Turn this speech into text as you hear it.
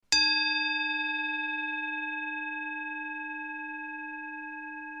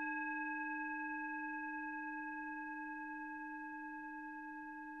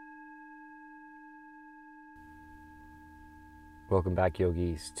Welcome back,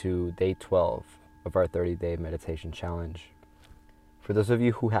 yogis, to day 12 of our 30-day meditation challenge. For those of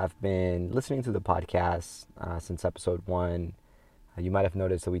you who have been listening to the podcast since episode 1, you might have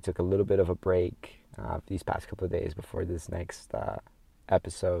noticed that we took a little bit of a break these past couple of days before this next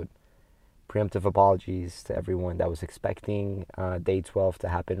episode. Preemptive apologies to everyone that was expecting day 12 to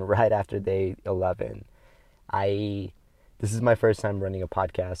happen right after day 11. This is my first time running a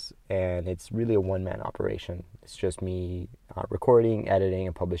podcast, and it's really a one-man operation. It's just me recording, editing,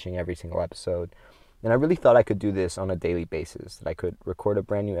 and publishing every single episode. And I really thought I could do this on a daily basis, that I could record a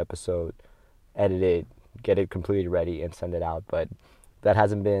brand new episode, edit it, get it completely ready, and send it out. But that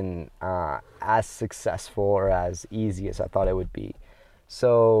hasn't been as successful or as easy as I thought it would be.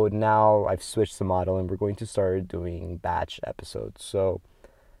 So now I've switched the model, and we're going to start doing batch episodes. So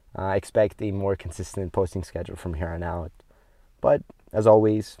expect a more consistent posting schedule from here on out. But as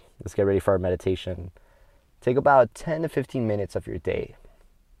always, let's get ready for our meditation. Take about 10 to 15 minutes of your day.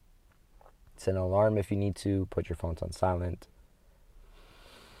 Set an alarm if you need to. Put your phones on silent.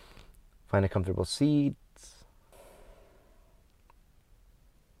 Find a comfortable seat.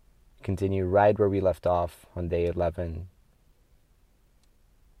 Continue right where we left off on day 11.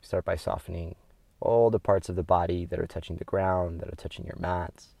 Start by softening all the parts of the body that are touching the ground, that are touching your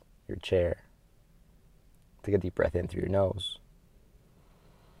mats, your chair. Take a deep breath in through your nose.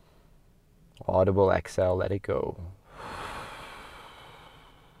 Audible exhale, let it go.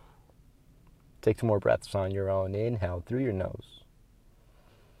 Take 2 more breaths on your own. Inhale through your nose.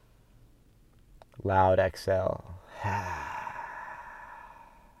 Loud exhale.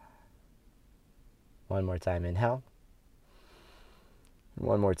 One more time, inhale.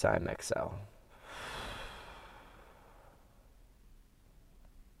 One more time, exhale.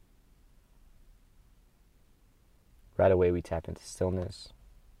 Right away, we tap into stillness.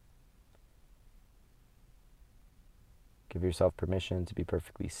 Give yourself permission to be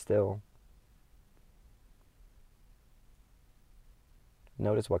perfectly still.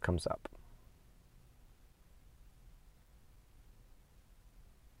 Notice what comes up.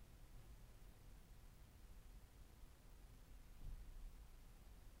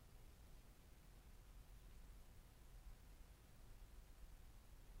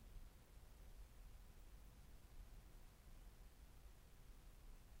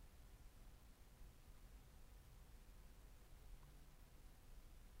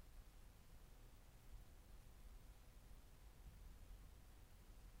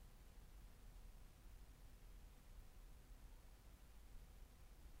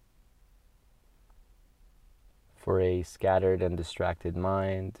 For a scattered and distracted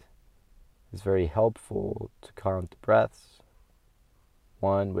mind, it's very helpful to count the breaths.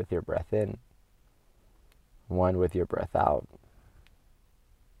 1 with your breath in, 1 with your breath out.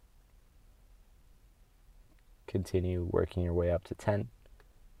 Continue working your way up to 10.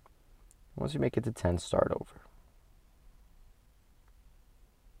 Once you make it to 10, start over.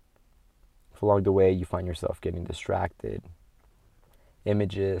 If along the way you find yourself getting distracted,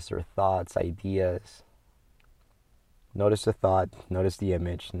 images or thoughts, ideas, notice the thought, notice the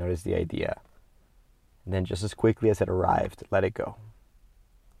image, notice the idea. And then just as quickly as it arrived, let it go.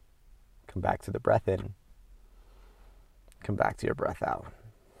 Come back to the breath in. Come back to your breath out.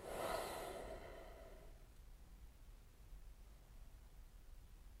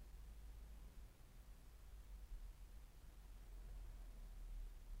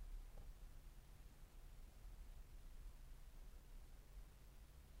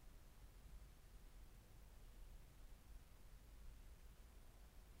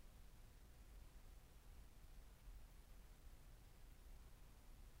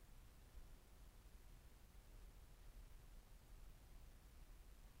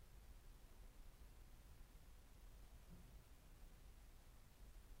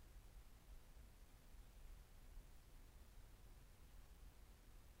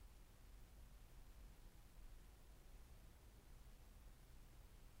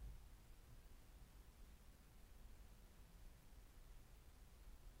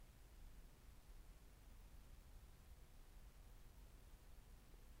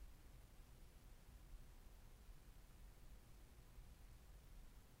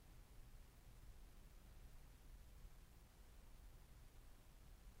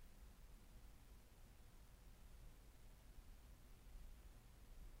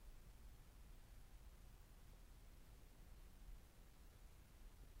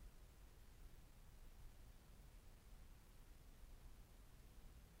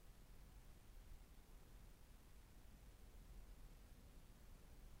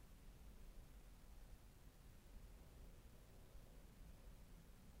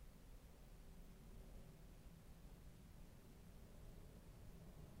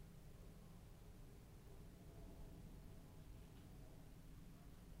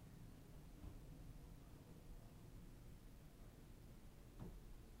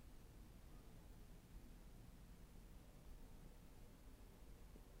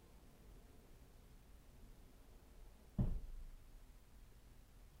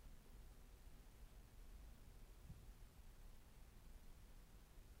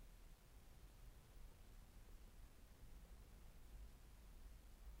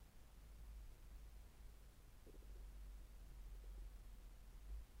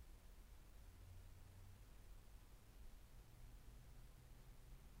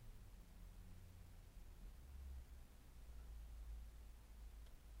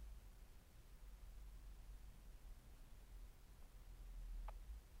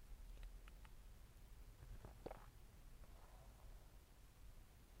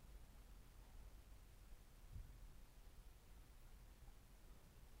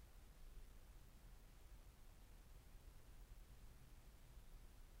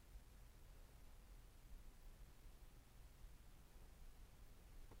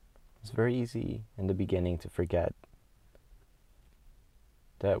 It's very easy in the beginning to forget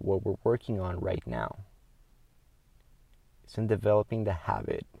that what we're working on right now is in developing the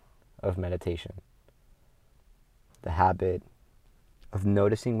habit of meditation, the habit of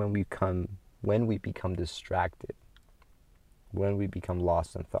noticing when we become distracted, when we become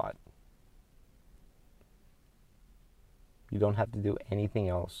lost in thought. You don't have to do anything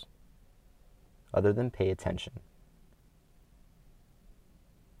else other than pay attention.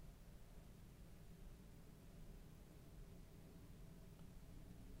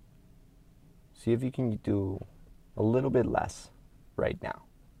 See if you can do a little bit less right now.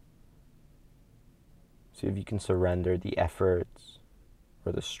 See if you can surrender the efforts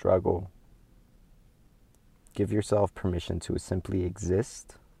or the struggle. Give yourself permission to simply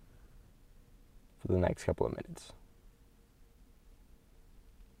exist for the next couple of minutes.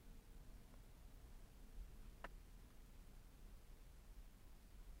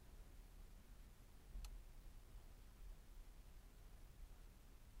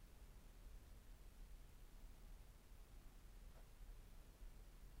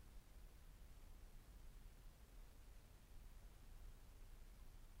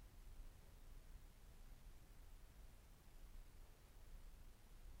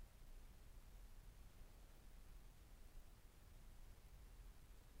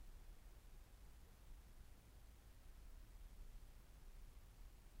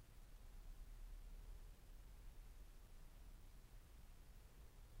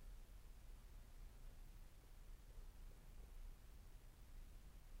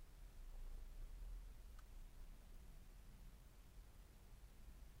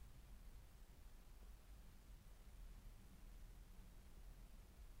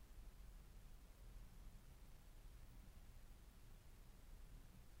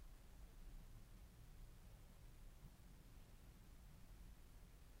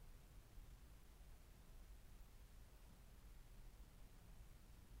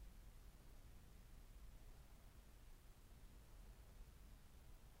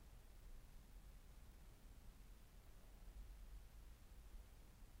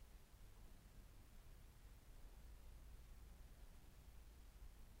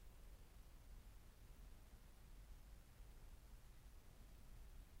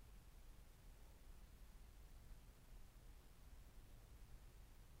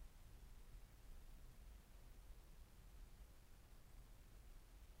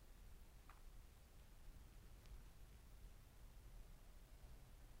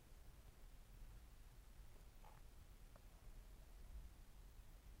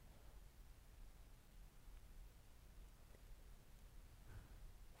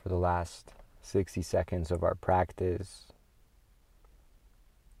 For the last 60 seconds of our practice,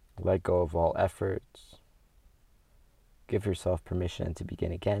 let go of all efforts. Give yourself permission to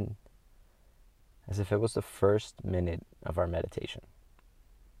begin again, as if it was the first minute of our meditation.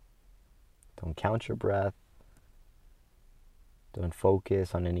 Don't count your breath. Don't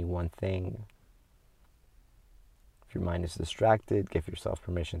focus on any one thing. If your mind is distracted, give yourself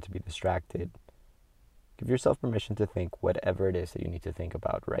permission to be distracted. Give yourself permission to think whatever it is that you need to think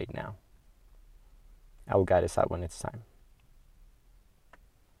about right now. I will guide us out when it's time.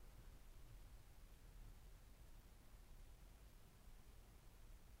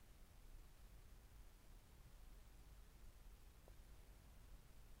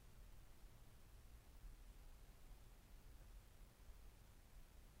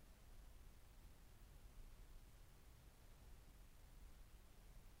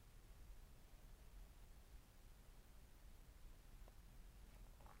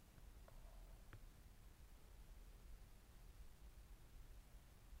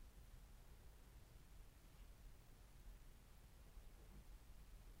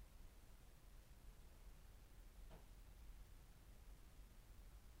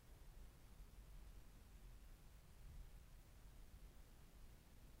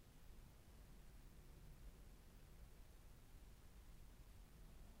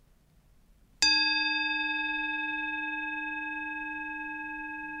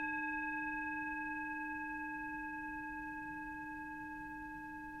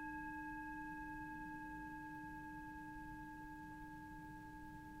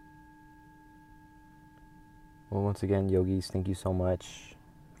 Well, once again, yogis, thank you so much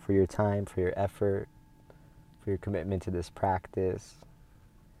for your time, for your effort, for your commitment to this practice.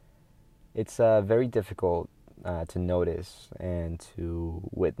 It's very difficult to notice and to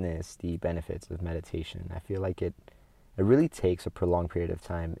witness the benefits of meditation. I feel like it really takes a prolonged period of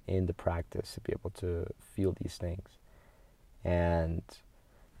time in the practice to be able to feel these things. And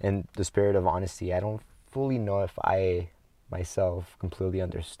in the spirit of honesty, I don't fully know if I myself completely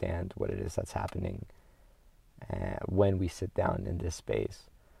understand what it is that's happening when we sit down in this space.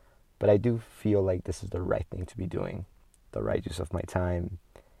 But I do feel like this is the right thing to be doing, the right use of my time,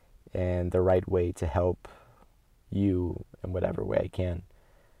 and the right way to help you in whatever way I can,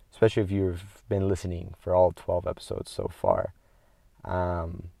 especially if you've been listening for all 12 episodes so far.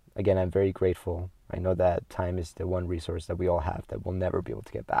 Again, I'm very grateful. I know that time is the one resource that we all have that we'll never be able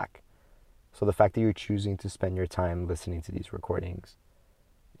to get back. So the fact that you're choosing to spend your time listening to these recordings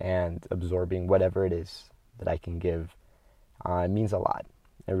and absorbing whatever it is that I can give, it means a lot.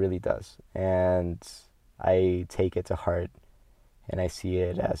 It really does. And I take it to heart, and I see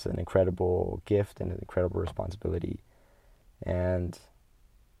it as an incredible gift and an incredible responsibility. And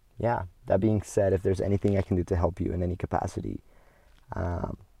yeah, that being said, if there's anything I can do to help you in any capacity,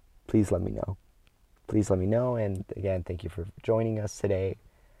 please let me know. Please let me know. And again, thank you for joining us today.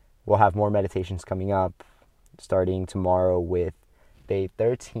 We'll have more meditations coming up, starting tomorrow with day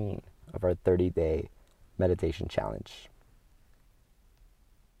 13 of our 30-day meditation challenge.